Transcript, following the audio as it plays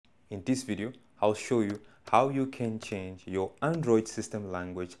In this video, I'll show you how you can change your Android system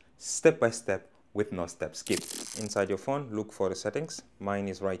language step by step with no step skip. Inside your phone, look for the settings. Mine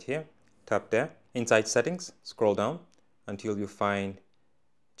is right here. Tap there. Inside settings, scroll down until you find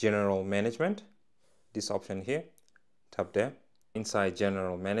general management. This option here, tap there. Inside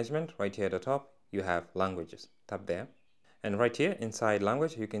general management, right here at the top, you have languages. Tap there. And right here inside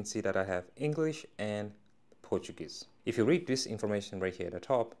language, you can see that I have English and Portuguese. If you read this information right here at the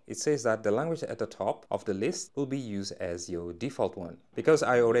top, it says that the language at the top of the list will be used as your default one. Because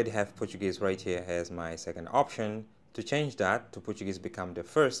I already have Portuguese right here as my second option, to change that to Portuguese become the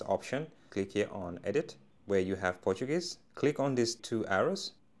first option, click here on Edit, where you have Portuguese. Click on these two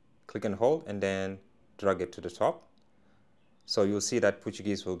arrows, click and hold, and then drag it to the top. So you'll see that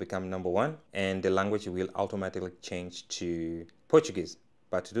Portuguese will become number one and the language will automatically change to Portuguese.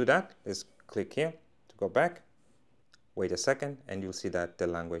 But to do that, let's click here to go back. Wait a second and you'll see that the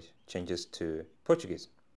language changes to Portuguese.